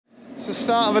the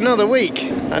start of another week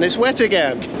and it's wet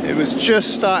again. It was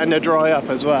just starting to dry up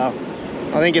as well.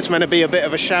 I think it's meant to be a bit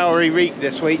of a showery week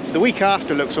this week. The week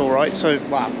after looks all right, so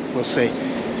well, we'll see.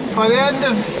 By the end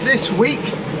of this week,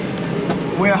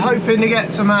 we're hoping to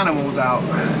get some animals out.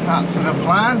 That's the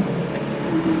plan.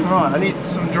 Right, I need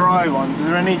some dry ones. Is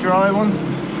there any dry ones?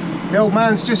 The old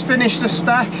man's just finished a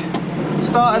stack,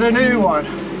 started a new one.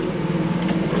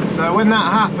 So when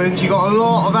that happens, you got a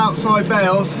lot of outside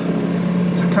bales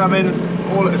to come in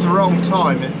all at the wrong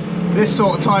time. This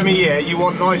sort of time of year, you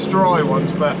want nice dry ones,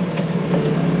 but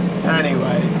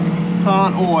anyway,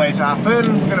 can't always happen.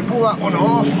 I'm going to pull that one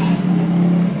off.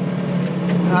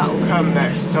 That'll come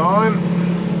next time.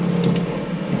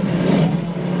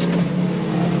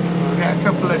 We'll get a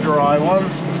couple of dry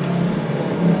ones.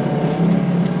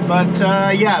 But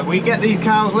yeah, we get these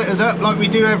cows litters up like we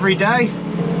do every day.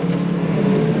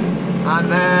 And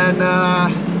then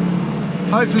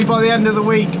hopefully by the end of the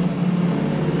week,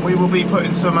 we will be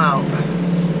putting some out.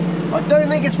 I don't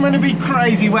think it's going to be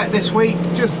crazy wet this week,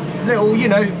 just little, you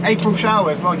know, April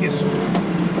showers, like it's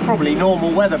probably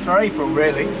normal weather for April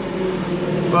really.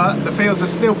 But the fields are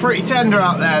still pretty tender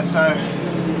out there, so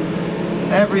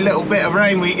every little bit of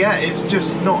rain we get is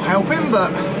just not helping,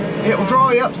 but it'll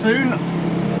dry up soon.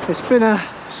 It's been a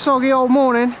soggy old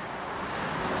morning.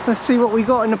 Let's see what we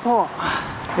got in the pot.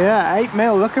 Yeah, 8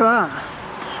 mil, look at that.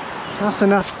 That's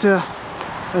enough to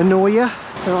annoy you.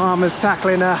 The armour's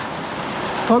tackling a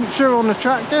puncture on the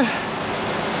tractor.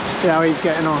 See how he's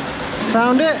getting on.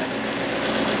 Found it?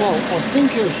 Well, I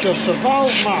think it was just a valve,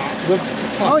 Matt.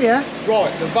 Oh yeah?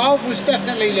 Right, the valve was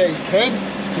definitely leaking.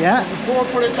 Yeah. Before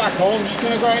I put it back on, I'm just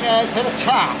going to go in there to the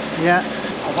tap. Yeah.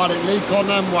 I've had it leak on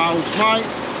them welds, mate.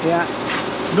 Yeah.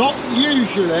 Not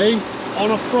usually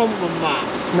on a front one, Matt.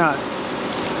 No.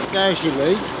 There's your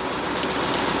leak.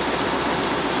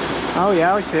 Oh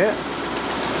yeah, I see it.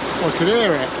 I could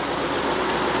hear it.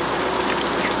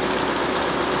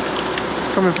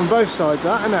 Coming from both sides,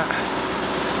 that, isn't it?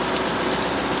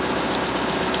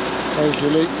 There's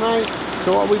your leak, mate.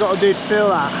 So what have we got to do to seal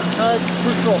that?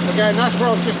 Push it off again. That's where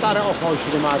I've just had it off, I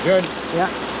should imagine. Yeah.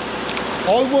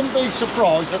 I wouldn't be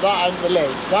surprised that that ain't the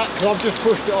leak. That, because I've just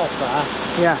pushed it off there.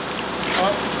 Yeah.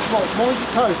 Right, mind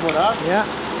your toes, mother. Yeah.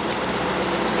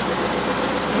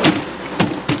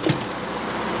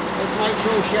 Let's make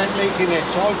sure she ain't leaking this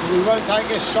side, because we won't take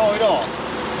this side off.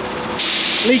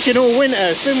 Leaking all winter.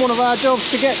 It's been one of our jobs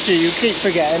to get to. You keep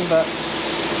forgetting, but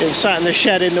it was sat in the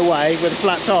shed in the way with a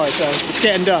flat tyre, so it's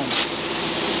getting done.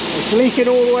 It's leaking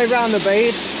all the way around the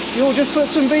bead. You'll just put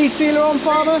some bead sealer on,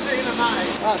 Father?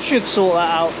 That should sort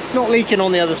that out. Not leaking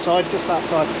on the other side, just that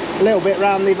side. A little bit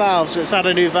round the valve, so it's had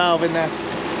a new valve in there.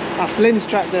 That's Lynn's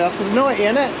tractor. That's the 90,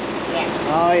 isn't it?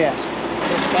 Yeah. Oh yeah.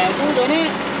 It's beveled, isn't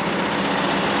it?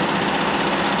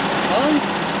 Oh?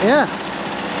 Yeah.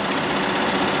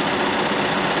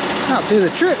 That'll do the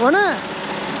trick, won't it?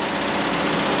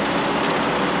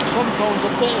 Sometimes a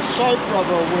bit of soap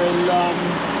rubber will,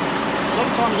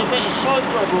 sometimes a bit of soap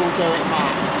rubber will do it,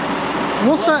 Matt.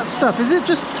 What's that stuff? Is it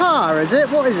just tar, is it?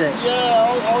 What is it? Yeah,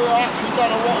 I actually don't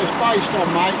know what it's based on,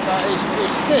 mate, but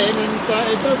it's thin and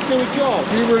it does do a job.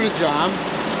 If you were in a jam,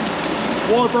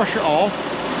 wire brush it off.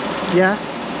 Yeah.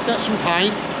 Get some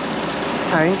paint.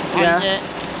 Paint, yeah. It.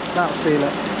 That'll seal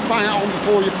it. Paint it on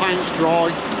before your paint's dry.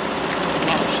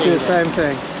 That'll seal Do the same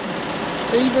thing.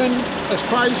 Even as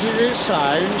crazy as it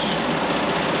sounds,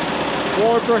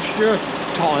 wire brush your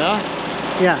tyre.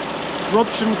 Yeah. Rub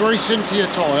some grease into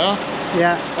your tyre.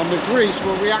 Yeah. And the grease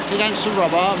will react against the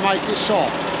rubber and make it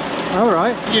soft.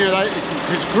 Alright. You know,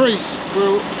 because grease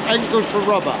ain't good for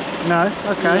rubber. No,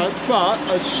 okay. You know, but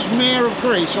a smear of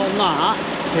grease on that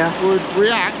would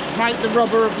react, make the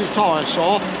rubber of your tyre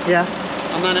soft. Yeah.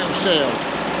 And then it'll seal.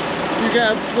 You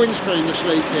get a windscreen that's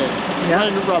leaking.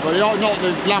 Yeah. The rubber, not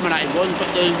the laminated ones,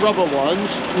 but the rubber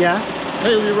ones. Yeah.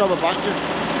 Peel your rubber back, just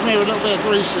smear a little bit of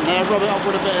grease in there, rub it up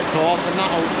with a bit of cloth, and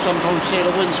that'll sometimes seal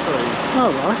a windscreen.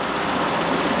 Oh, right.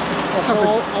 That's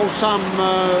old Sam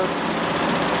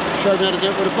showed me how to do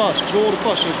it with a bus, because all the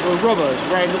buses were rubbers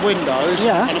around the windows,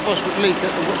 and the bus would leak at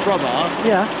the rubber.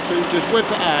 Yeah. So you just whip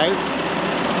it out.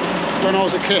 When I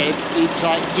was a kid, you'd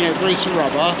take, grease and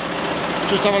rubber,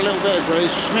 just have a little bit of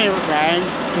grease, smear it round,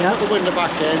 put the window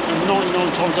back in, and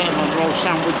 99 times out of 100 old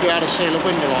Sam would be able to seal a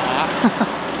window like that.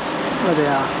 There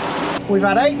they are. We've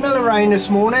had 8 mil of rain this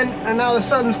morning, and now the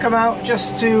sun's come out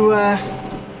just to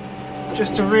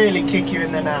really kick you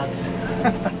in the nads.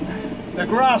 The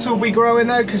grass will be growing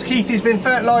though, because Keithy's been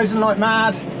fertilising like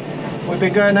mad. We've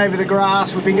been going over the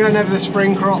grass, we've been going over the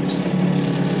spring crops.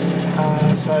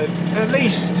 So at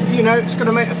least, you know, it's going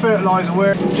to make the fertiliser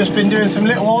work. Just been doing some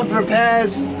little odd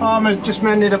repairs. Farmer's just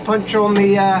mended a puncture on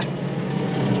the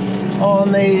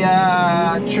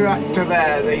tractor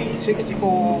there, the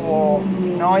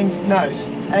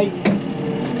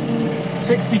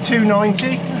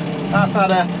 6290. That's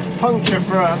had a puncture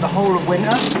for the whole of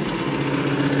winter.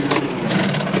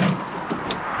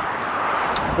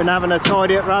 Been having a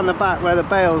tidy up around the back where the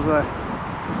bales were.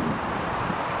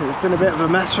 There's been a bit of a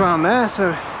mess around there,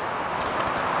 so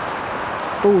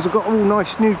bulls have got all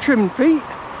nice new trimmed feet.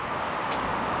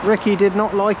 Ricky did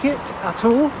not like it at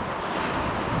all.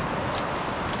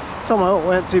 Tom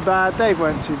weren't too bad, Dave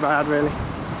weren't too bad really.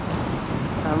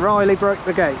 And Riley broke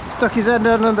the gate. Stuck his head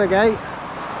under the gate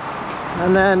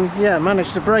and then, yeah,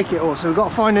 managed to break it all. So we've got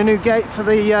to find a new gate for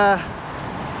the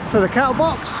cattle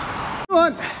box. Go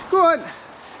on, go on.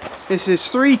 This is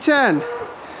 310.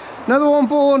 Another one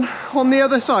born on the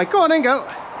other side. Go on then, go.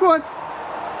 Go on.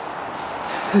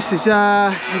 This is,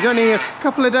 he's only a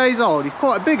couple of days old. He's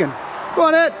quite a big one. Go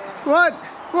on, Ed. Go on.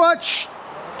 Go on. Shh.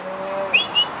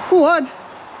 Go on.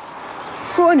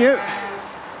 Go on, you.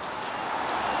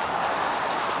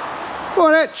 Go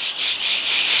on, Ed. Shh, shh,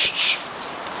 shh, shh.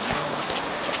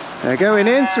 They're going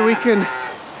in so we can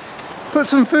put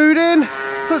some food in,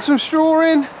 put some straw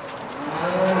in.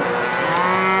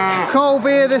 Coal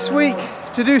beer this week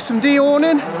to do some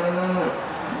dehorning.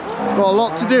 Got a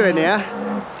lot to do in here.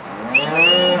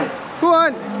 Go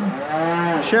on.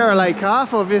 Chevrolet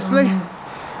calf, obviously.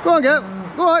 Go on, go.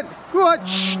 Go on. Go on.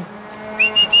 Shh.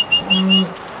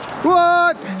 Go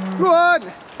on. Go on.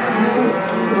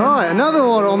 Right, another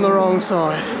one on the wrong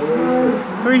side.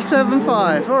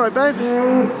 375. All right, babe.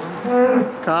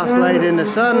 Calf's laid in the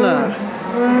sun now.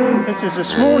 This is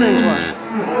this morning's one.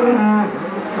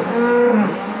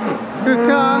 Good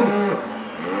calf.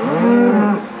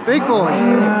 Big boy.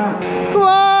 Go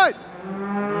on.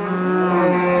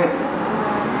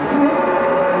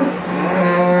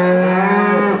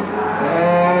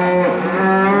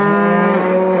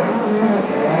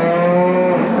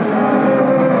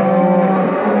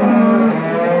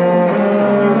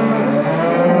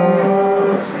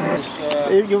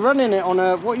 You're running it on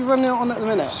a, what are you running it on at the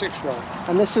minute? 6 rod.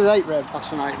 And this is 8 reb?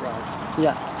 That's an 8 rod.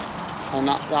 Yeah. And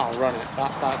that'll run it.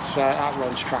 That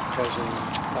runs tractors and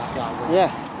that'll run. Yeah.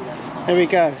 There we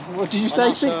go. What did you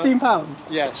say, £16?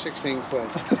 Yeah, 16 quid.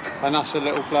 And that's a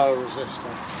little blower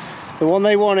resistor. The one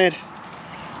they wanted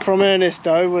from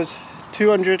Ernesto was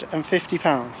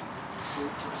 £250.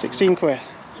 16 quid.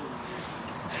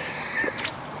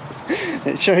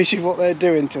 It shows you what they're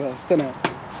doing to us, doesn't it?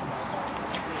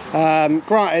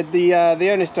 Granted, the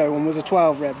Ernesto one was a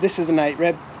 12 reb. This is an 8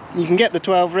 reb. You can get the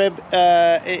 12 reb.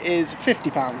 It is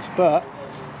 £50, but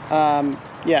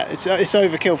yeah, it's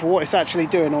overkill for what it's actually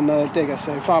doing on the digger.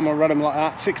 So farmer run them like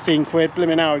that, 16 quid.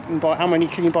 Blimmin' hell, you can buy, how many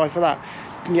can you buy for that?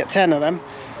 You can get 10 of them.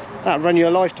 That'll run you a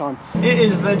lifetime. It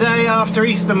is the day after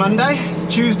Easter Monday. It's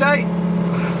Tuesday,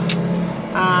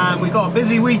 and we've got a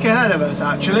busy week ahead of us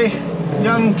actually.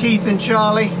 Young Keith and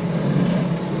Charlie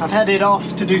I've headed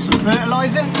off to do some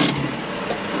fertilising.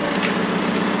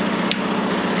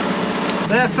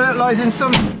 They're fertilising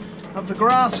some of the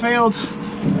grass fields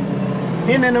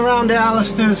in and around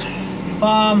Alistair's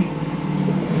farm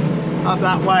up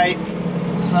that way.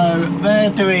 So they're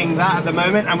doing that at the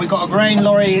moment, and we've got a grain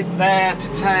lorry there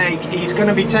to take. He's going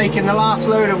to be taking the last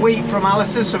load of wheat from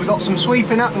Alistair's, so we've got some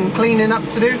sweeping up and cleaning up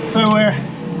to do. So we're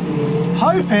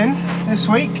hoping this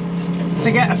week to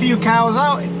get a few cows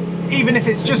out, even if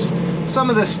it's just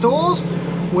some of the stores.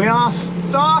 We are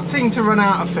starting to run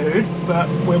out of food, but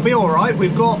we'll be all right.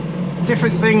 We've got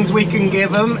different things we can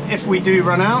give them if we do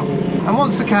run out. And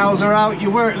once the cows are out,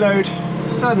 your workload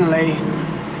suddenly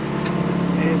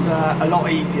is a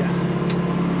lot easier.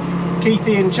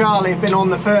 Keithy and Charlie have been on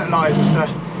the fertiliser, so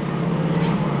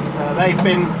they've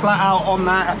been flat out on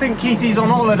that. I think Keithy's on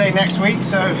holiday next week,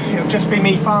 so it'll just be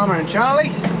me, Farmer and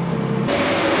Charlie.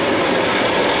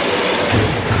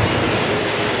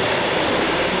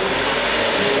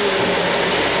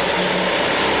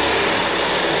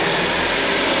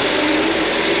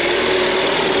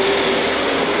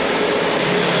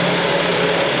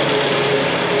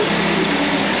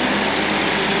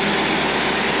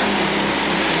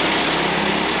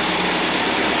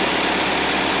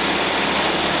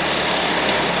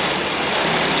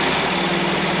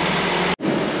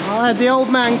 I had the old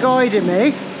man guiding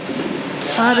me.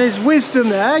 I had his wisdom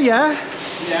there, yeah?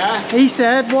 Yeah. He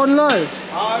said 1 load.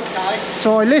 Oh, okay.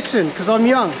 So I listened, because I'm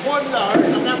young. 1 load,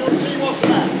 and then we'll see what's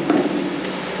left.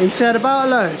 He said about a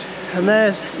load. And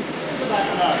there's... About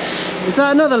a load. Is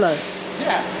that another load?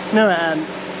 Yeah. No, it ain't.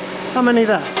 How many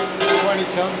there? 20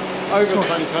 ton. Over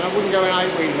 20 tonne. I wouldn't go in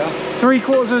 8-wheeler.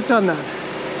 3/4 of a tonne then?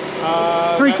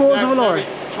 3/4 of a lorry?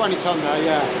 20 tonne there,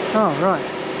 yeah. Oh, right.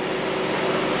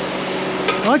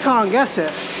 I can't guess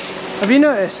it. Have you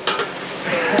noticed?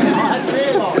 I hadn't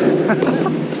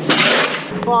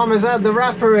realised. Farmer's had the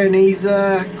wrapper in. He's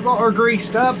got her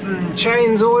greased up and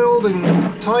chains oiled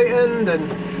and tightened, and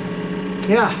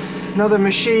yeah, another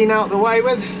machine out the way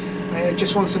with. He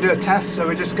just wants to do a test, so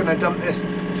we're just going to dump this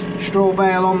straw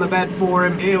bale on the bed for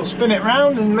him. He'll spin it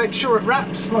round and make sure it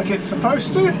wraps like it's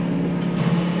supposed to.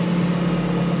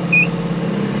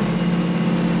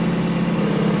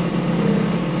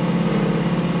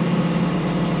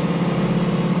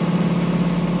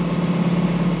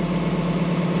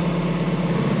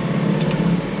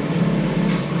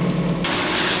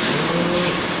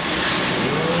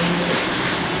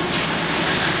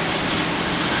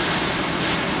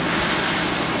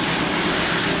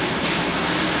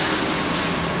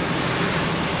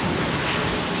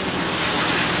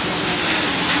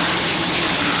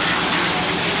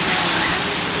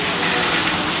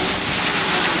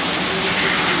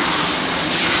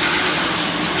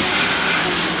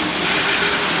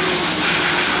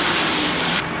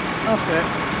 That's it.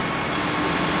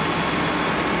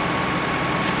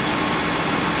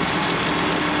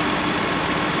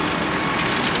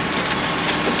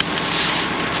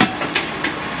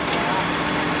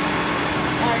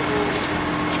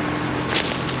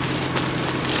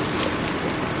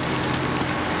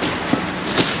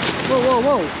 Whoa, whoa,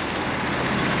 whoa.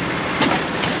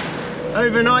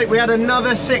 Overnight we had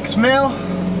another 6 mil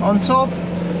on top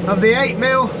of the 8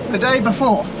 mil the day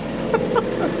before.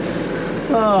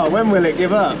 Oh, when will it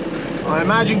give up? I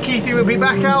imagine Keithy will be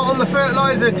back out on the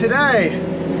fertiliser today.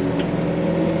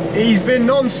 He's been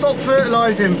non-stop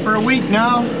fertilising for a week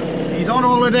now. He's on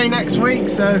holiday next week,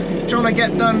 so he's trying to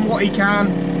get done what he can,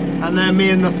 and then me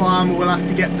and the farmer will have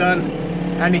to get done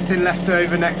anything left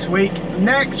over next week.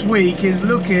 Next week is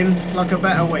looking like a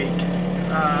better week.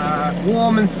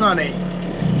 Warm and sunny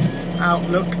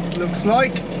outlook looks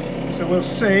like, so we'll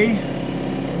see.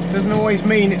 Doesn't always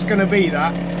mean it's going to be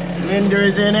that. Linda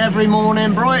is in every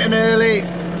morning bright and early.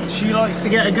 She likes to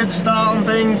get a good start on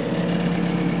things.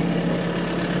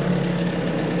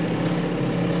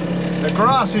 The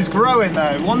grass is growing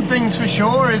though. One thing's for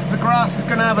sure is the grass is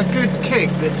going to have a good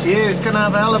kick this year. It's going to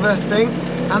have a hell of a thing.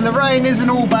 And the rain isn't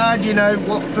all bad, you know,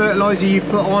 what fertiliser you've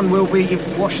put on will be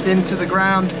washed into the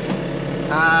ground.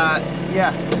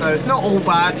 Yeah, so it's not all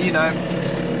bad, you know.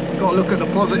 Got to look at the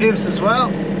positives as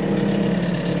well.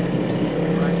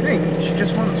 I think she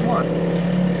just wants one.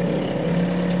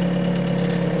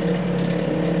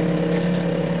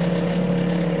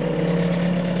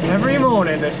 Every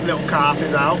morning this little calf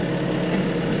is out.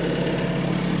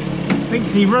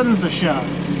 Thinks he runs the show.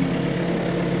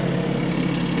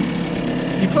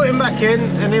 You put him back in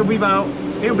and he'll be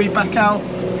back out.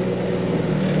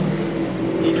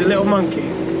 He's a little monkey.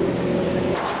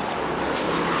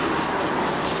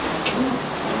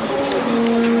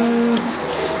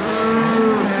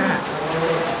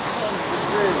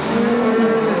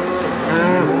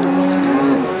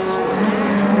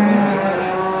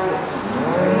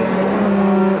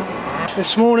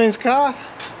 This morning's car,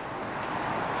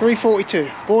 342.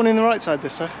 Born in the right side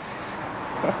this side.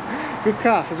 Good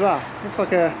calf as well. Looks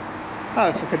like a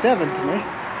Devon to me.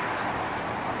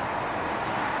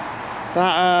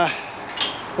 That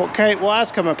what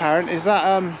has come apparent is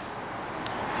that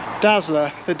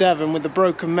Dazzler, the Devon with the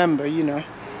broken member, you know.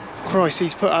 Christ,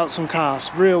 he's put out some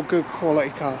calves, real good quality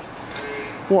calves.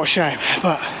 What a shame,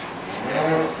 but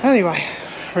anyway,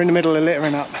 we're in the middle of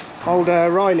littering up. Old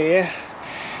Riley here.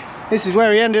 This is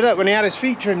where he ended up when he had his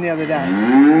feet trimmed the other day.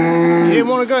 He didn't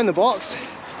want to go in the box,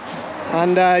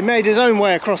 and he made his own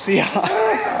way across the yard.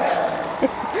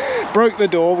 Broke the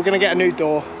door. We're going to get a new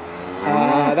door.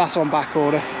 That's on back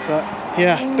order. But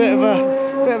yeah, bit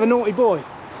of a naughty boy.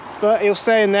 But he'll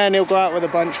stay in there and he'll go out with a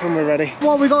bunch when we're ready.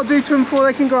 What have we got to do to him before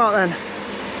they can go out then?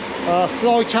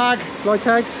 Fly tag. Fly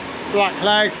tags. Black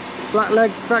leg. Black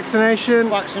leg vaccination.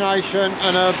 Vaccination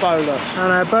and a bolus.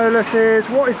 And a bolus is,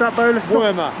 what is that bolus?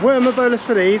 Wormer. Wormer bolus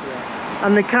for these. Yeah.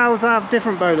 And the cows have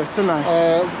different bolus, don't they?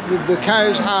 The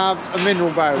cows have a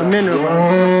mineral bolus. A mineral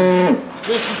bolus.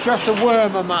 This is just a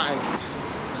wormer, Matty.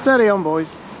 Steady on, boys.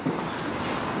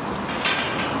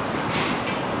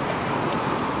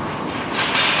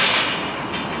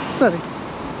 Steady.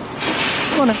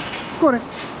 Go on then. Go on then.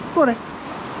 Go on then.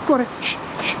 Go on then. Shh,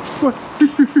 shh. Go on.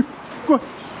 Go on.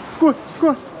 Go on. Go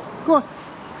on. Go on.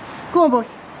 Go on, boy.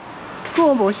 Go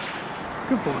on, boys.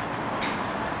 Good boy.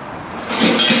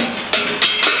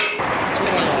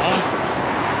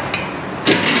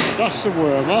 That's the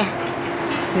wormer.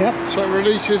 Yep. So it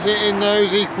releases it in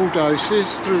those equal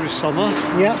doses through the summer.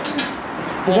 Yep.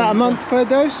 Is that a month per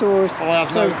dose, or I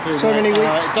have no clue, so many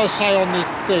weeks? It does say on the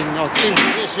thing, I think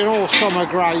it's an all summer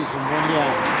grazing one,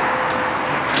 yeah.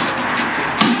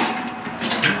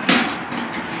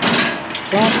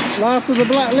 Last of the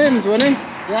black limbs, wasn't he?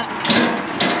 Yeah.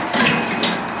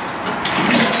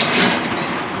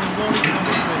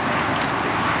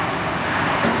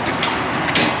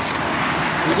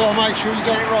 You've got to make sure you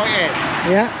get it right in.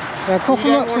 Yeah. Cough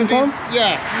them up sometimes?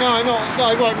 Yeah. No,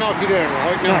 they won't know if you're doing it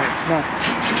right. No.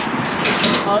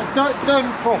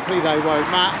 Done properly they won't,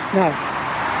 Matt. No.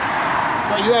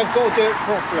 But you have got to do it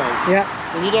properly. Yeah.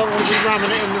 And you don't want to be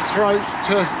ramming it in the throat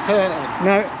to hurt them.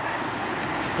 No.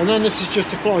 And then this is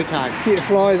just a fly tag. Keep the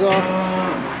flies off.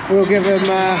 We'll give him.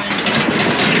 That's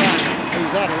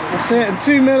it. And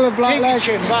 2 mil of black leg. Keep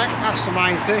your chin back. That's the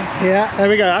main thing. Yeah. There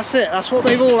we go. That's it. That's what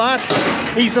they've all had.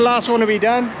 He's the last one to be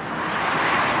done.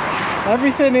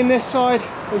 Everything in this side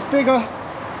is bigger.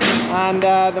 And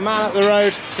the man up the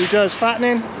road who does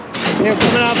fattening, he'll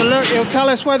come and have a look. He'll tell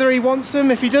us whether he wants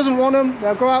them. If he doesn't want them,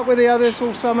 they'll go out with the others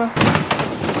all summer.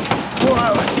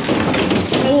 Whoa.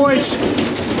 Always.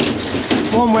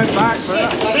 One went back,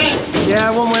 but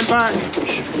yeah, one went back.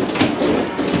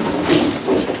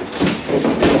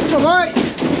 Come on,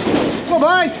 come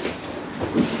on.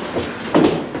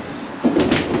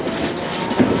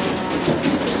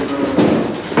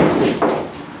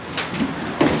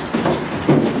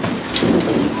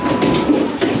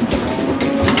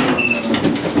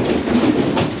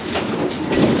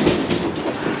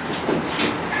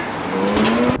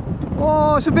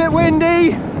 Oh, it's a bit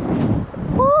windy.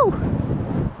 Woo!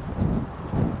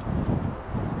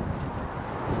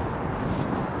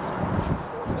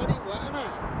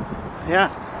 Yeah.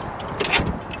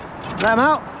 Let them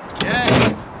out? Yeah.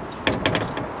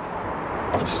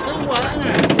 It's still wet, isn't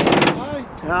it? Aye.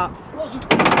 Yeah.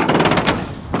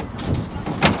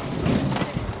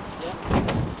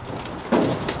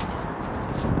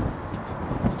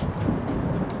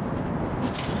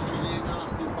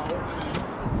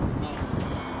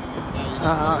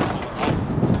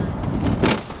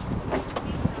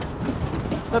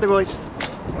 Steady, boys.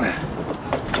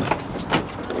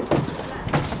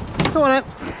 Go on then.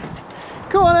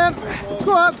 Go on then.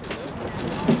 Go on.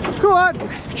 Go on.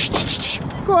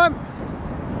 Go on.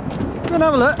 Go and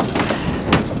have a look.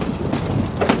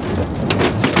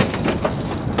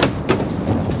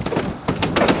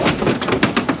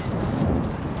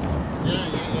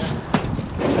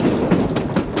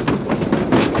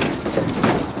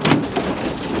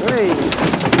 Hey.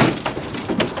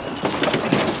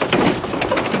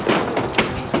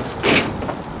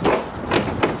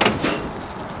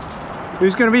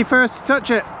 Who's going to be first to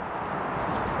touch it?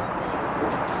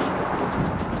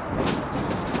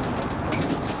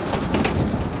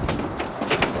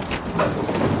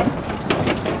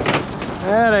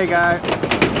 There they go.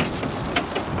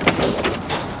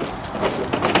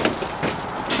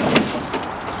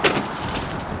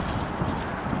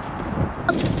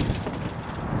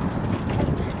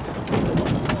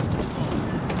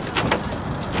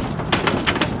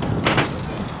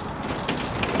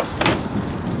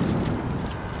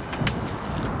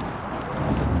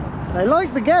 They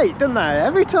like the gate, don't they?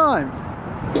 Every time.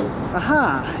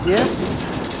 Aha, yes.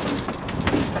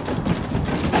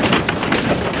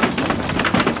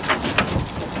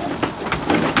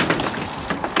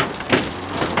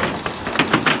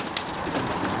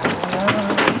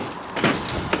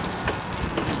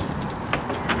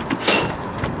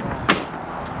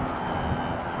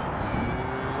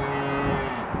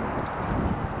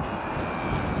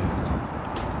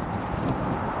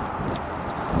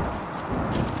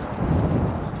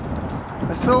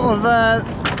 They're sort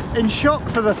of in shock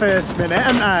for the first minute,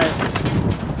 aren't they?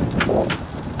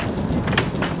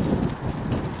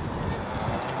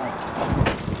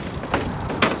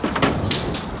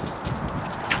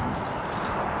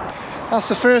 That's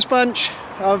the first bunch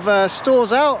of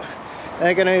stores out.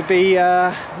 They're going to be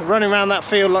running around that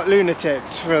field like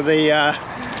lunatics for the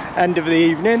end of the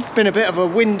evening. Been a bit of a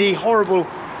windy, horrible,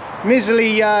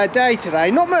 miserly day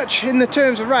today. Not much in the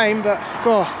terms of rain, but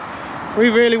God, we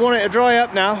really want it to dry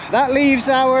up now. That leaves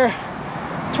our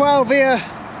 12 here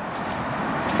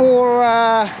for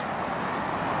our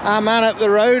man up the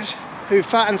road who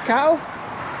fattens cattle.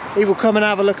 He will come and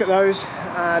have a look at those,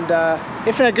 and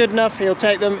if they're good enough, he'll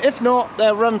take them. If not,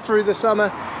 they'll run through the summer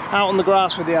out on the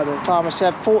grass with the others. Farmer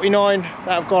said 49 that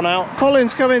have gone out.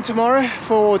 Colin's coming tomorrow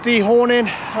for dehorning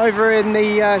over in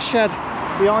the shed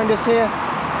behind us here.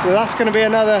 So that's going to be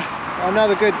another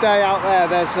good day out there.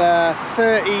 There's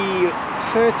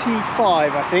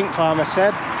 35, I think Farmer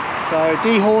said. So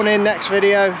dehorning next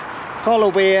video. Col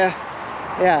will be here.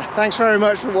 Yeah, thanks very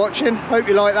much for watching. Hope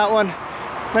you like that one.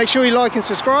 Make sure you like and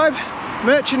subscribe.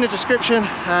 Merch in the description,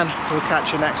 and we'll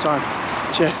catch you next time.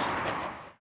 Cheers.